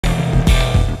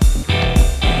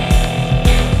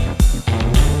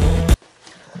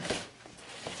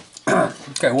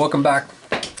Okay, welcome back.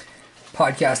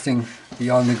 Podcasting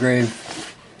Beyond the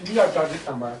Grave. You got to this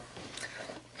time, bro.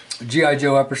 G.I.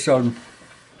 Joe episode.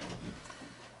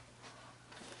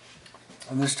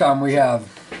 And this time we have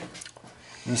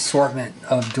an assortment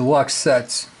of deluxe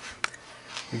sets.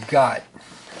 We've got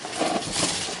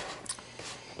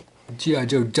G.I.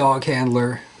 Joe Dog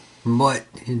Handler, Mutt,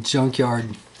 and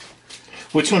Junkyard.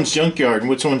 Which one's Junkyard and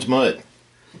which one's Mutt?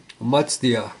 Mutt's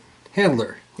the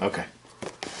handler. Okay.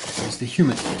 It's the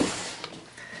human.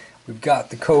 We've got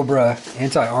the Cobra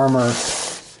anti-armor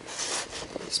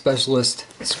specialist,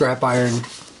 scrap iron.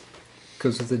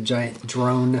 Goes with a giant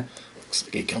drone.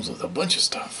 It comes with a bunch of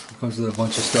stuff. Comes with a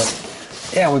bunch of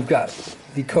stuff. Yeah, we've got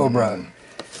the Cobra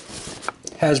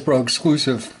Hasbro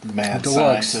exclusive Mad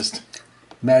deluxe scientist.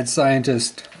 mad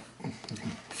scientist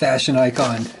fashion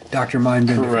icon Dr.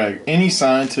 Mindbender. Correct. Any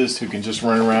scientist who can just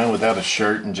run around without a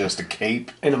shirt and just a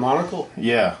cape. And a monocle?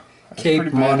 Yeah. That's Cape,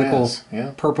 pretty monocle, badass.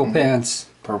 Yeah. purple pants.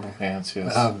 Purple pants,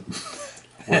 yes.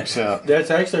 Works out. That's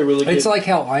actually really good. It's like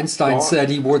how Einstein said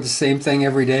he wore the same thing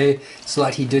every day so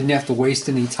that he didn't have to waste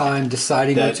any time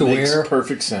deciding what That to makes wear.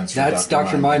 perfect sense. For That's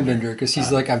Dr. Mindbender because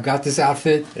he's like, I've got this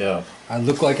outfit. Yeah. I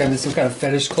look like I'm in some kind of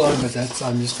fetish club, but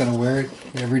I'm just going to wear it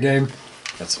every day.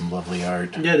 That's some lovely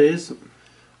art. Yeah, it is.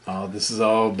 This is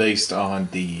all based on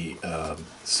the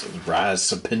Rise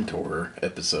Serpentor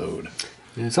episode.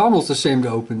 And it's almost a shame to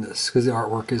open this because the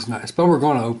artwork is nice, but we're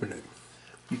going to open it.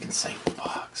 You can save the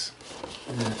box.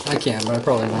 Yeah, I can, but I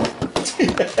probably won't.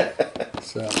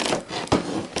 So,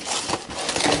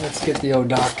 let's get the old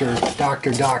doctor. Give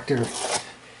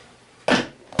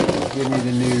me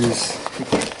the news.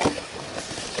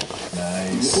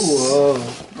 Nice. Whoa,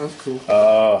 that's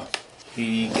cool.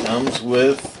 He comes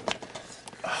with...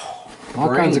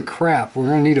 All kinds of crap. We're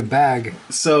going to need a bag.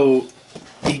 So,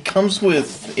 he comes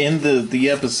with, in the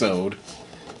episode,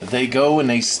 they go and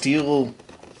they steal,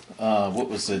 what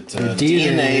was it?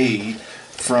 DNA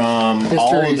from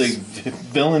all of the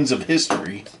villains of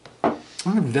history.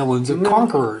 Villains and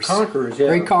conquerors. Conquerors, yeah.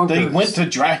 Great conquerors. They went to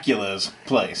Dracula's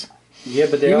place. Yeah,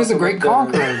 but He was a great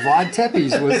conqueror. Vlad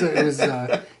Tepes was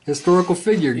a historical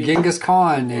figure. Genghis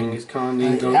Khan and Genghis Khan,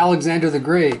 Alexander the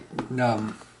Great.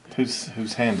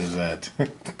 Whose hand is that? I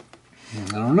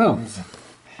don't know.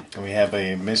 And we have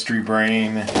a mystery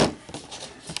brain.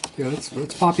 Yeah, let's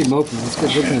pop him open. Let's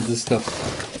get looking at this stuff.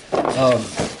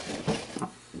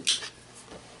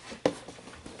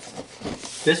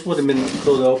 This would have been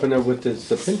cool to open up with the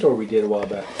Serpentor we did a while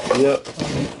back. Yep.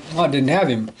 Oh, I didn't have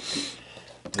him.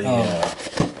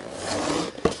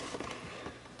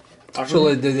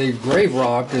 Actually, they grave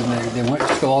robbed and they went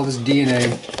to all this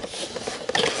DNA.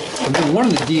 And then one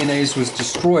of the DNAs was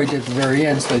destroyed at the very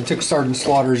end, so they took Sergeant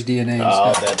Slaughter's DNA.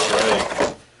 Oh, that's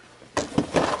right.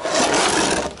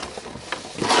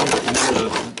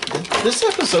 This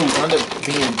episode wound up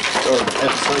being,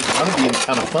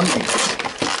 kind of funny because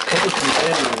Coach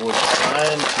Commander was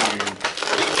trying to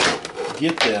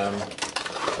get them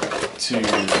to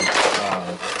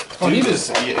do this,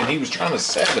 and he was trying to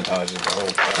sabotage it the whole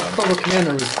time. Cobra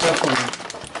Commander was definitely...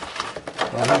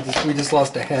 we just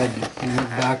lost a head. He went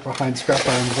back behind Scrap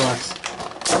Iron's box.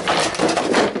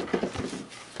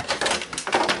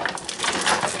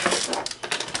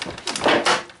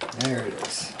 There it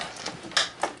is.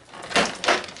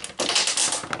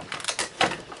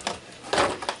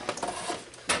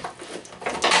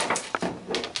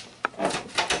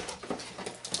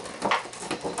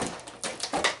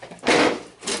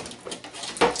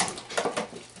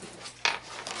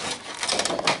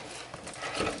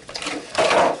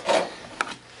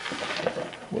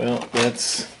 Well,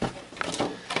 that's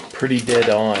pretty dead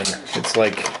on. It's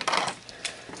like,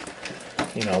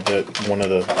 that one of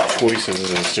the choices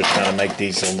is just trying to make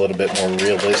these a little bit more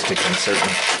realistic in certain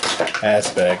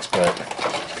aspects, but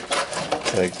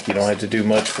like you don't have to do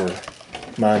much for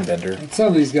Mindbender. And some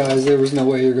of these guys, there was no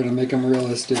way you're going to make them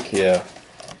realistic. Yeah.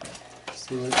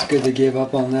 So it's good they gave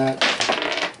up on that.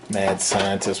 Mad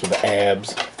scientist with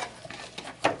abs.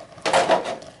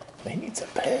 He needs a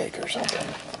peg or something.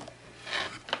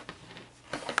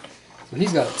 So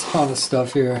he's got a ton of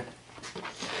stuff here.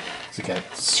 He's got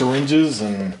syringes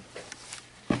and...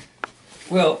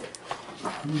 Well,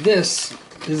 this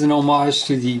is an homage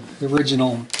to the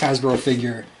original Hasbro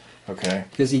figure. Okay.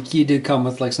 Because he did come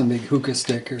with like some big hookah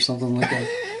stick or something like that.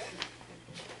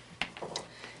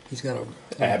 He's got a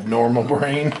abnormal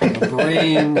brain. A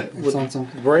brain. It's on some,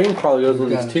 brain probably goes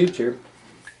with his tube chip.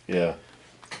 Yeah.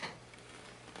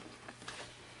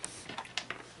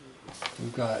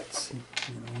 We've got,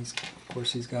 of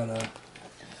course, he's got a...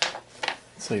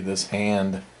 See this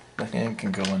hand. The hand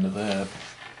can go into that.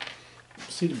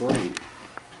 See the brain.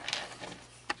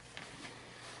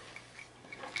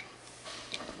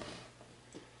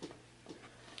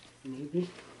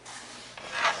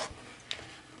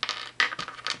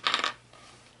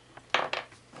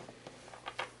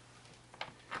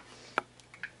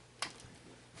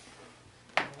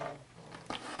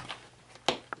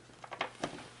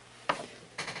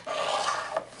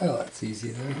 Oh, that's easy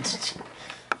there.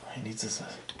 He needs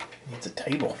a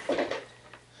table.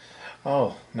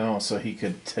 Oh, no, so he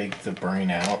could take the brain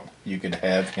out. You could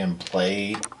have him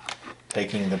play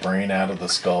taking the brain out of the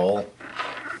skull.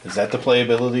 Is that the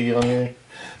playability on here?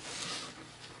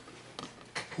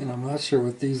 And I'm not sure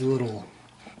what these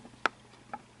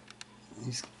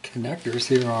connectors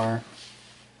here are.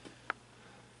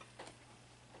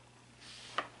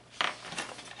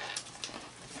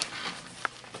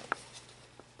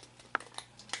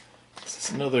 This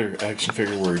is another action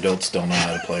figure where adults don't know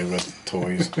how to play with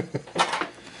toys.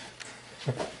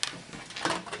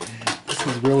 This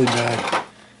is really bad.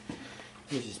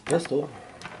 Here's his pistol.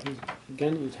 His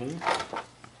gun in his hand.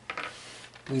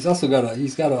 He's also got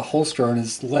a holster on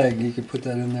his leg. You could put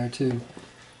that in there too.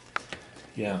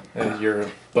 Yeah, as you're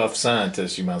a buff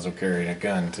scientist, you might as well carry a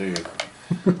gun too.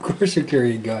 Of course you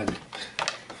carry a gun.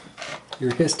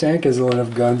 Your his tank has a lot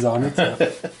of guns on it. So.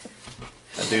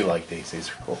 I do like these. These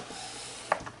are cool.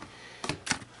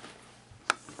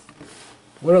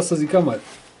 What else does he come with?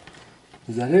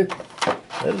 Is that it?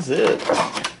 That is it.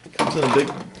 It comes in a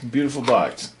big, beautiful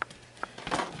box.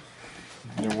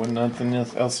 There wasn't nothing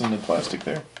else in the plastic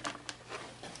there.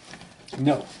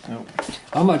 No. Nope.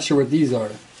 I'm not sure what these are.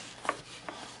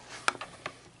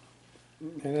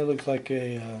 And it looks like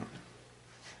a.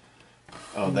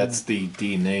 Oh, that's the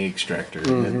DNA extractor,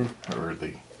 isn't it? Or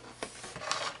the.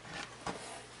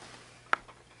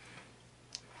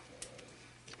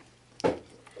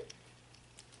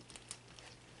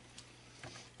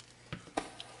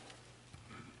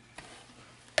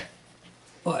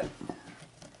 But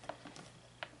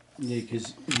Yeah,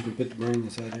 because you can put the brain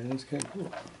inside there. That's kind of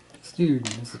cool. this dude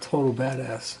is a total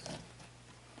badass.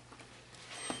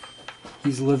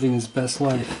 He's living his best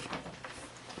life.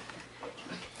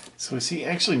 So is he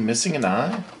actually missing an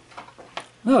eye?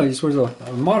 No, he just wears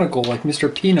a monocle like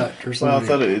Mr. Peanut or Well, something. I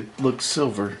thought it looked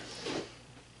silver.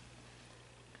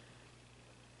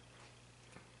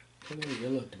 There you go,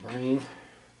 look, the brain.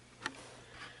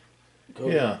 Go.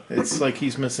 Yeah, it's like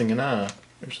he's missing an eye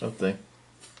or something.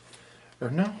 Or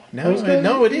no, he's got-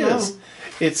 no, it is. no.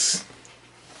 It's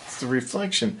the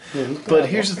reflection. Yeah, he's got But a-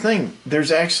 here's the thing: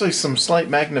 there's actually some slight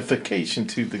magnification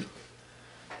to the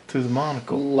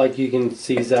monocle. Like you can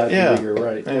see his eye Yeah. bigger,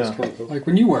 right? That's Yeah. kind of cool. Like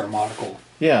when you wear a monocle.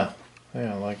 Yeah,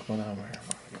 like when I'm wearing a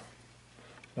monocle.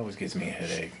 It always gives me a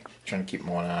headache trying to keep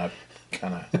one eye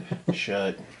kind of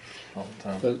shut all the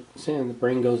time. But seeing the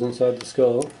brain goes inside the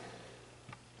skull,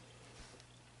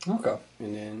 Okay.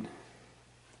 and then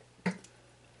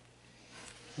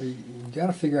Well, you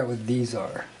gotta figure out what these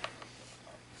are.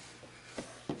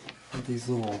 What these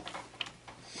little.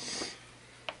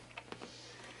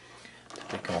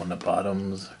 They go on the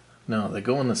bottoms. No, they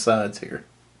go on the sides here.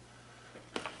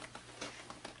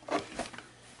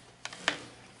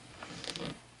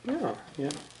 yeah,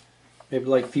 maybe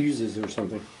like fuses or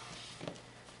something.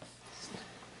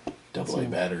 AA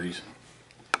batteries.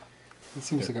 It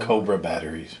seems They're like Cobra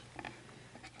batteries.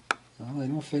 Well, they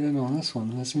don't fit in on this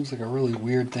one. That seems like a really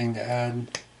weird thing to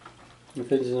add. It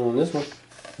fits in on this one.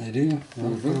 They do.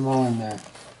 Well, put them all in there.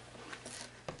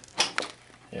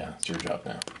 Yeah, it's your job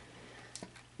now.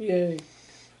 Yay!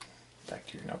 Back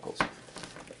to your knuckles.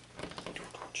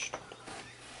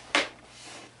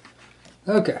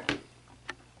 Okay.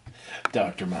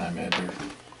 Dr. Mindbender.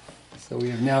 So we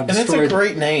have now And that's a destroyed.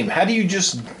 great name. How do you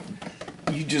just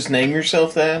name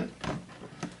yourself that?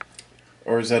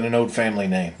 Or is that an old family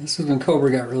name? This is when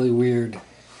Cobra got really weird.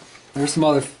 There's some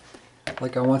other,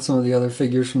 like I want some of the other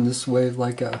figures from this wave,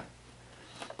 like a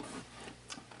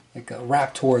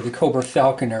Raptor, the Cobra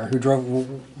Falconer, who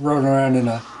rode around in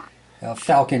a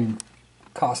falcon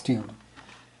costume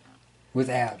with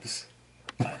abs.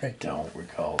 I don't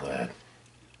recall that.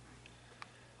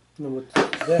 No, what's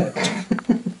that?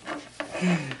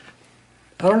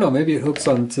 I don't know. Maybe it hooks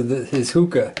onto his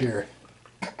hookah here.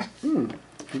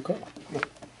 Good call.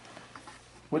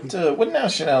 What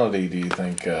nationality do you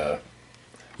think?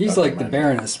 He's Dr. like the Mindbender.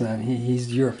 Baroness, man.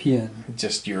 He's European.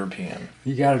 Just European.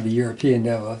 You got to be European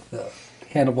to have the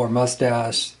handlebar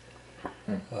mustache,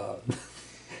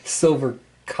 silver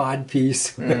cod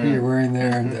piece, whatever you're wearing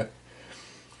there, and the.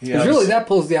 Yeah, Because really, that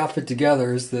pulls the outfit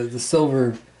together is the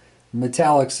silver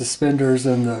metallic suspenders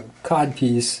and the cod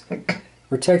piece.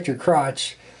 Protect your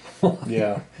crotch.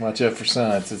 yeah. Watch out for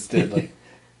science. It's deadly.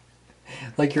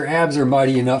 Like your abs are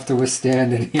mighty enough to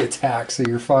withstand any attack, so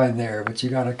you're fine there. But you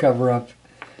got to cover up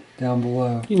down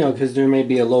below. You know, because there may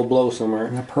be a low blow And somewhere.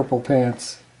 the purple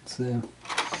pants. So,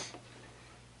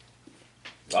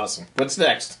 Awesome. What's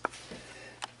next?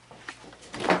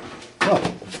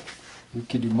 oh, we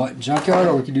could do junkyard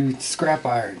or we could do scrap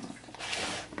iron.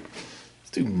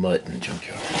 do Mutt in the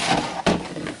junkyard.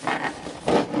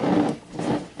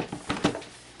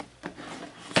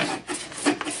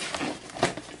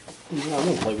 Yeah, I'm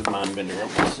gonna play with Mindbender. I'm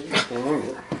gonna see what's going on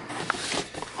here.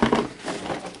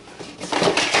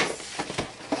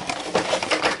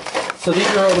 So these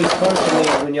are always fun for me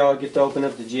when y'all get to open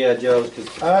up the G.I. Joes,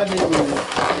 because I didn't,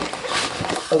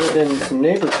 other than some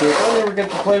neighbor kids, I never got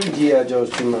to play with G.I.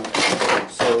 Joes too much.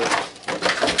 So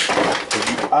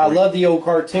I love the old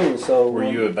cartoons. So Were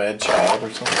you a bad child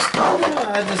or something?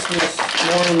 I just was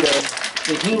more into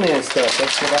the He-Man stuff.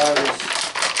 That's what I was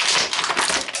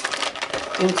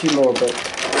into more. But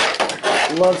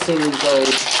I love seeing these old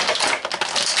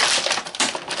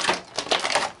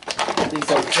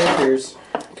figures.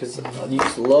 Because I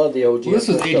used to love the old G.I. Well, this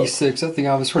was Joe '86. I think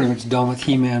I was pretty much done with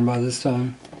He-Man by this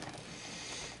time.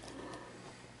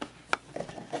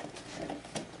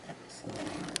 So,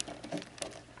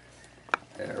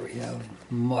 there we have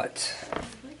Mutt.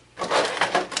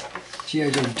 G.I.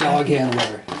 Joe dog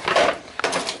handler.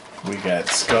 We got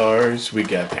scars. We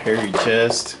got the hairy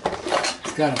chest.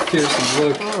 It's got a fearsome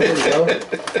look. Oh, there we go.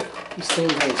 This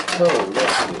thing's on his toe.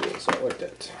 That's what it is. I like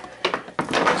that.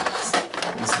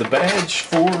 Is the badge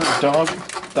for dog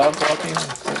walking?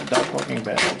 Is that a dog walking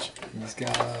badge? He's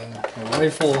got a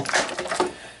rifle.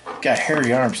 Got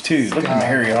hairy arms too. Look at them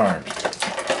hairy arms.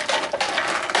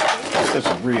 That's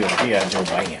a real G.I. Joe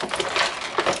man.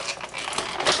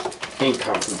 Ain't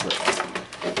comfortable.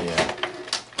 Yeah.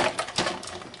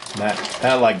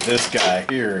 Not like this guy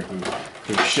here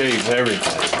who shaves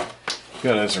everything.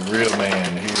 God, that's a real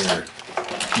man here.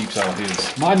 Keeps all his.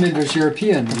 Mindbender's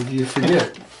European. You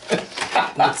forget.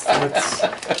 That's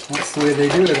the way they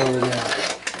do it over there.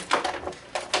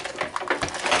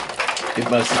 It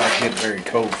must not get very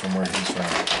cold from where he's from.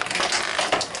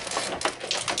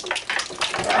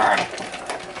 Ah.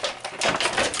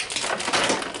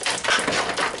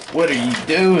 What are you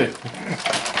doing?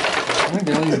 I'm gonna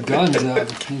get all these guns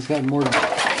out. He's got more.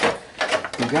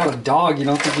 You got a dog. You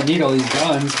don't think you need all these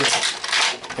guns,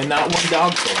 but And not one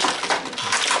dog face.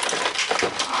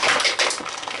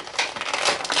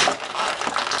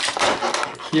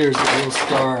 here's the real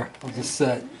star of the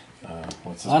set.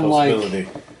 What's the Unlike- possibility?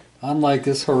 Unlike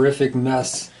this horrific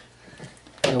mess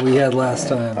that we had last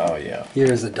time, Oh yeah.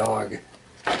 here's a dog.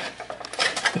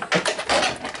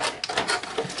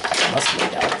 Must be a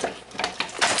dog.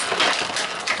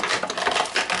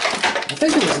 I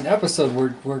think there was an episode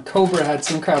where Cobra had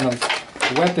some kind of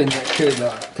weapon that could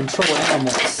control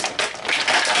animals.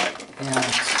 And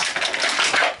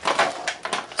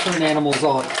certain animals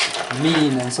all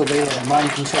mean, and so they had a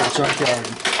mind control junkyard.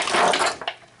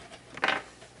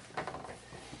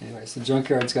 Anyway, so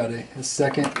Junkyard's got a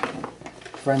second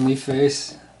friendly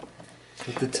face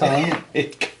with the tongue.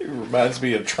 It reminds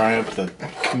me of Triumph, the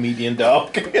comedian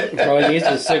dog. Probably needs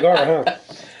a cigar, huh?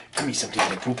 Give me something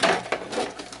to poop.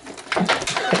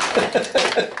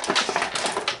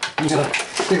 Yeah,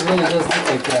 it really does look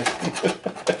like that.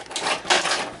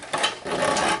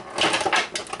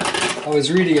 I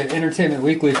was reading an Entertainment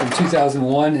Weekly from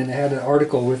 2001, and it had an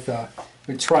article with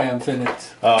Triumph in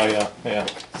it. Oh yeah, yeah.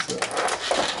 So.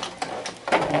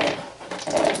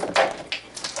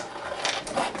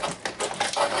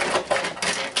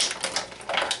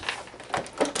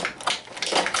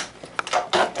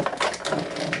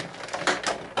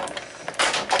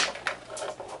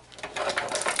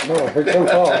 No, I heard them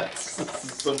fall.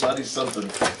 Somebody something.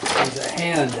 There's a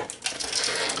hand.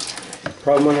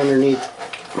 Probably one underneath.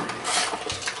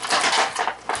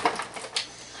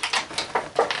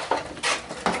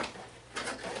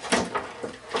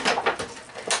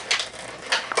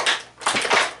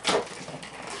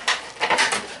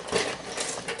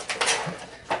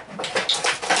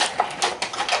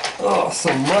 Oh,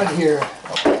 some mud here.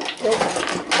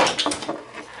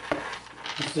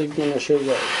 This is gonna show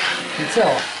that. You can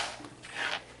tell.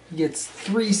 He gets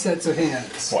 3 sets of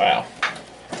hands. Wow.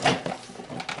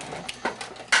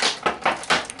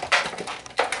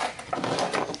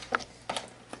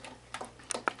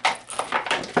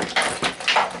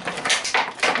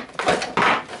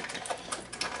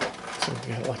 So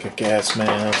we got like a gas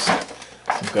mask,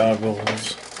 some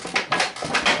goggles, a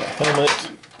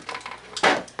helmet.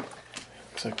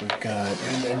 Looks like we've got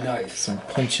And a knife. some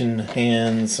punching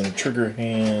hands, some trigger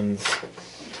hands,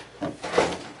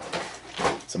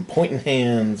 some pointing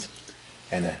hands,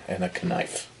 and a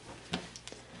knife.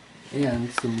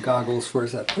 And some goggles for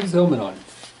his head. Put his helmet on.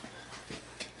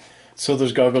 So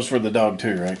there's goggles for the dog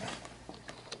too, right?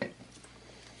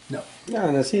 No.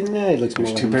 No, see, nah, he looks more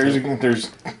There's like himself.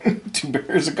 there's 2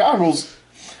 pairs of goggles.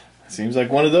 Seems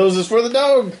like one of those is for the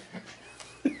dog.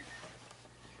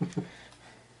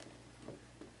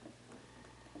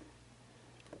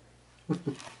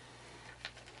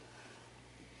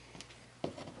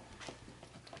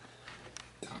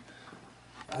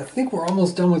 I think we're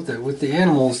almost done with the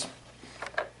animals,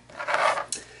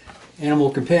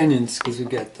 animal companions, because we've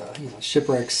got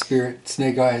Shipwreck, Spirit,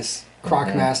 Snake Eyes,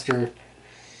 Crocmaster.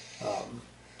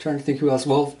 Trying to think who else.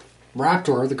 Well,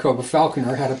 Raptor, the Cobra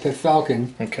Falconer, had a pet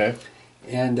falcon, Okay.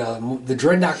 and the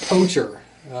Dreadnought Poacher,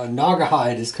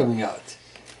 Nagahide, is coming out,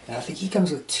 and I think he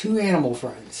comes with 2 animal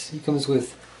friends. He comes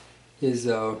with his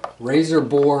razor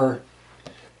boar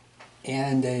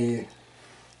and a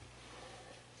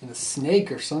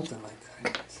snake or something like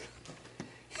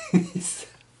that.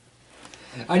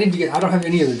 I need to get. I don't have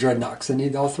any of the Dreadnoughts. I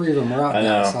need all 3 of them are out I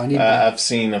know. now. So I need. I've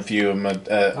seen a few of them.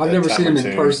 I've never seen them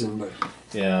in person, but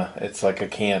yeah, it's like I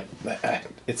can't.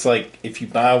 It's like if you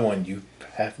buy one, you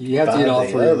have to buy get all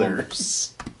the 3 of them.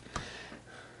 others.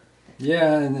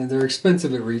 Yeah, and they're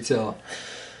expensive at retail.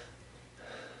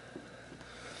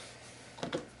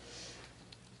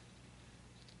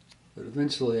 But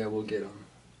eventually I will get them.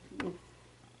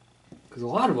 Because a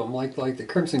lot of them, like the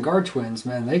Crimson Guard twins,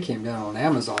 man, they came down on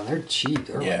Amazon. They're cheap.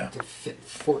 They're like Yeah.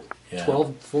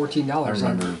 $12, $14. I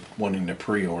remember wanting to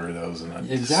pre-order those, and I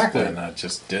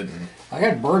just didn't. I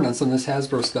got burned on some of this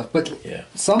Hasbro stuff, but Yeah.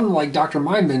 some like Dr.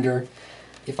 Mindbender,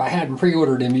 if I hadn't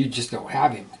pre-ordered him, you just don't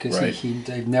have him because Right.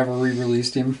 they've never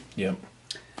re-released him. Yep.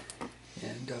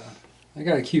 And I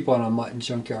got a coupon on Mutt and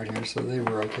Junkyard here, so they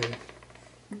were okay.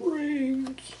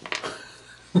 Rings.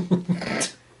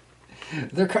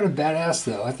 They're kind of badass,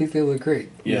 though. I think they look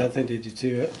great. Yeah, I think they do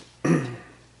too. In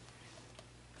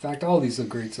fact, all these look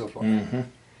great so far. Mm-hmm.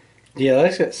 Yeah,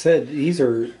 like I said, these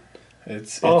are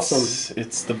It's awesome.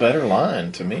 It's the better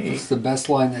line to me. It's the best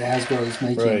line that Hasbro is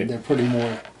making. Right. They're putting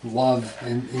more love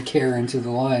and care into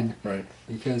the line Right.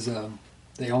 because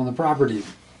they own the property.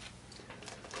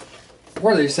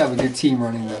 Or they just have a good team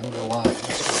running the line.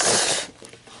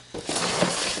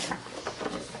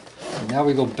 And now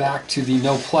we go back to the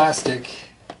no plastic.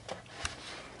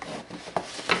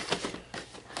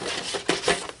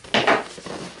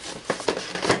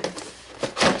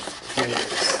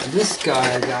 This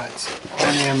guy I got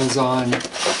on Amazon.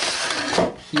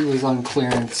 He was on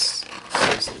clearance.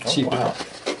 So it's cheaper. Wow.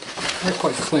 Not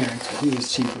quite clearance, but he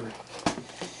was cheaper.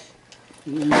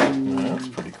 That's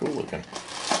pretty cool looking.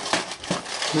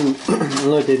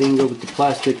 Look, they didn't go with the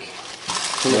plastic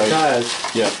from the Right. ties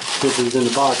Yeah. because it was in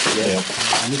the box yet. Yeah.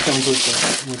 And he comes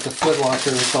with the foot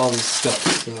locker with all this stuff.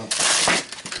 So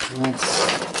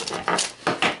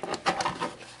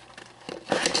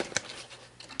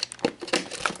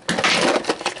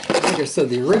like I said,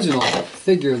 the original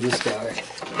figure of this guy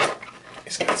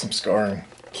He's got some scarring.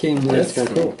 came That's with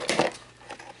kind of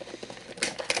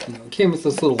cool. came with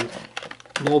this little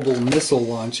mobile missile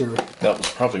launcher. That was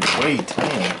probably way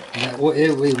tiny, It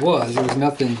was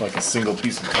nothing like a single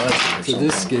piece of plastic or to something.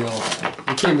 this scale.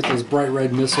 It came with those bright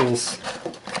red missiles.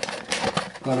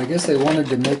 But I guess they wanted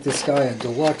to make this guy a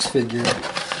deluxe figure.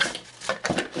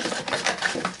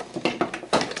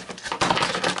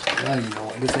 Well, you know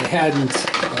what, if they hadn't,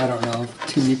 I don't know,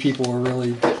 too many people were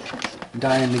really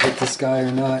dying to get this guy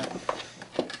or not.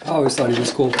 I always thought he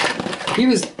was cool. He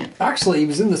was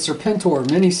in the Serpentor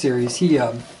miniseries.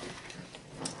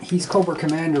 He's Cobra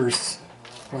Commander's,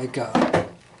 like,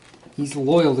 he's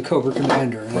loyal to Cobra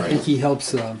Commander, and I think he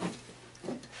helps him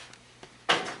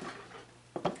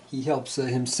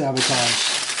sabotage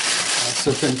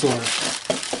Serpentor.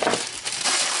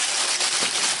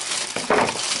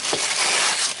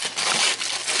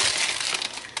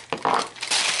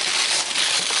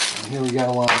 And here we got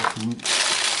a lot of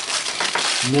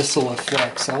missile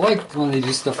effects. I like when they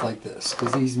do stuff like this,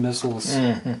 because these missiles,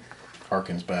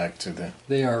 Harkens back to the.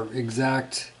 they are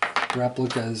exact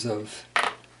replicas of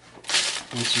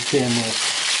what you can with.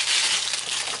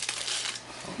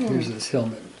 Here's his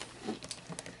helmet.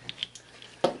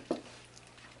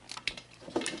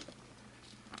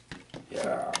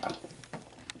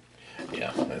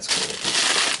 Yeah, that's cool.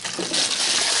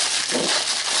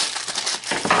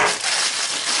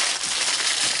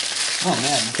 Oh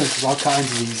man, because there's all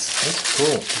kinds of these That's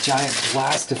cool. giant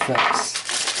blast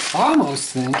effects. I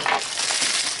almost think,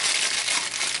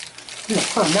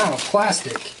 per amount of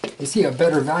plastic, is he a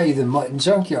better value than Mutt and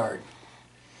Junkyard?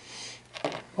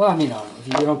 Well, I mean, I don't know. If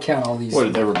you don't count all these.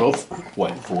 What? They were both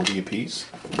 40 apiece.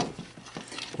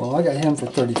 Well, I got him for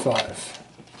 35.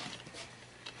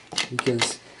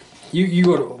 Because you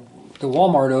go to the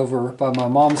Walmart over by my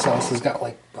mom's house has got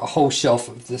like a whole shelf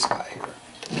of this guy here.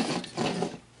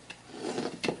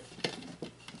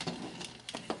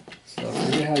 So I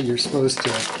forget how you're supposed to.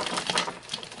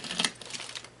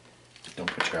 Don't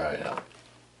put your eye out.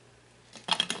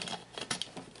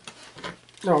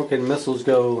 Oh, okay, the missiles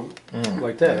go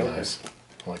like that. Very Okay. nice.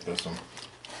 I like this one.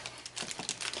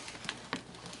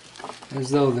 As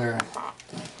though they're...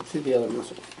 See the other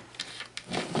missile.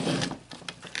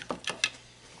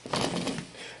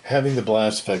 Having the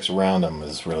blast effects around them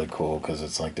is really cool because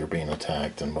it's like they're being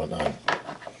attacked and whatnot.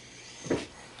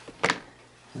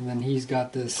 And then he's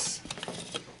got this,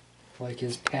 like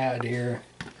his pad here.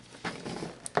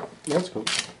 That's cool.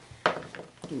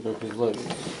 Look his leg.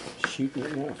 Shooting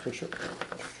it now for sure.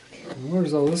 Where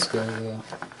does all this go though?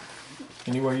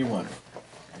 Anywhere you want.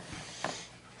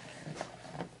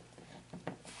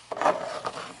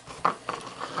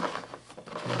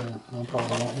 Yeah, I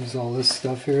probably won't use all this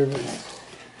stuff here, but...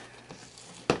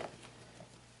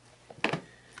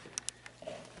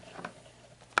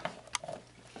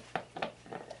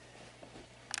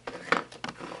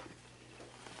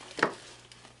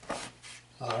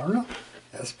 I don't know.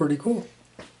 That's pretty cool.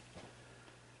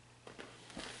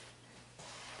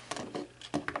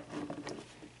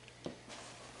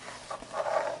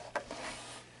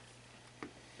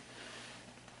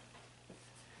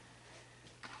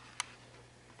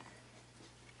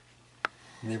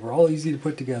 And they were all easy to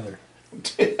put together.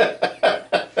 Don't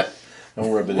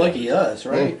rub it in. Lucky us,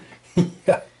 right?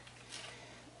 Yeah.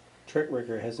 Track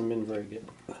record hasn't been very good.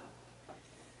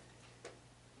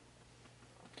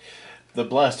 The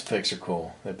blast effects are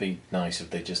cool. It'd be nice if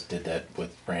they just did that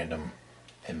with random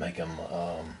and make them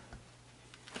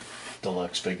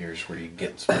deluxe figures where you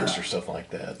get extra stuff like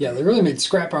that. Yeah, they really made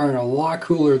Scrap Iron a lot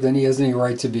cooler than he has any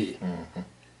right to be. Mm-hmm.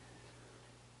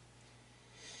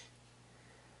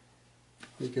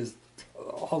 Because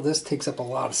all this takes up a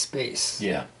lot of space.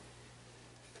 Yeah.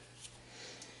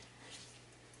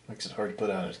 Makes it hard to put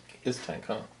out his tank,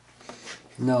 huh?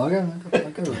 No,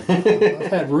 I've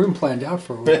had room planned out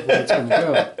for where it's going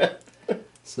to go.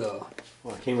 So,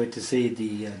 Well, I can't wait to see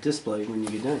the display when you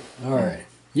get done. all right.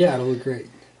 Yeah, it'll look great.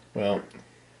 Well,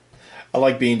 I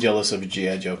like being jealous of a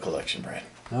G.I. Joe collection, Brad.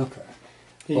 Okay.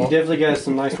 You Well- definitely got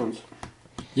some nice ones.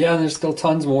 Yeah, and there's still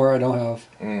tons more I don't have.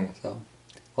 Mm. So,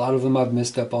 a lot of them I've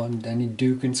missed up on. Danny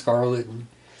Duke and Scarlet, and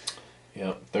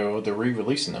Yep, they're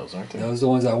re-releasing those, aren't they? those are the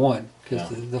ones I want. Because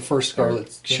Yeah. the first They're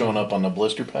Scarlet's showing up on the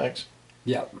blister packs.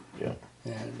 Yep. Yeah.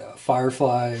 And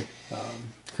Firefly,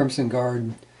 Crimson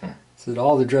Guard. So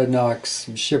all the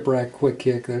Dreadnoks, Shipwreck, Quick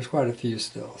Kick. There's quite a few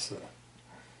still. So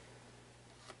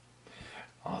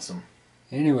Awesome.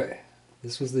 anyway,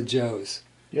 this was the Joes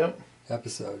Yep.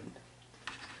 episode.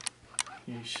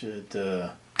 You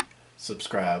should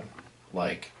subscribe,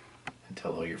 like, and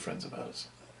tell all your friends about us.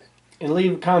 And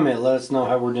leave a comment. Let us know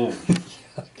how we're doing.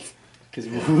 Because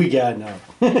we got to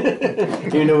know.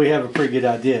 Even though we have a pretty good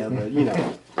idea, but you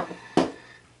know.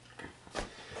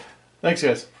 Thanks,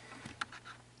 guys.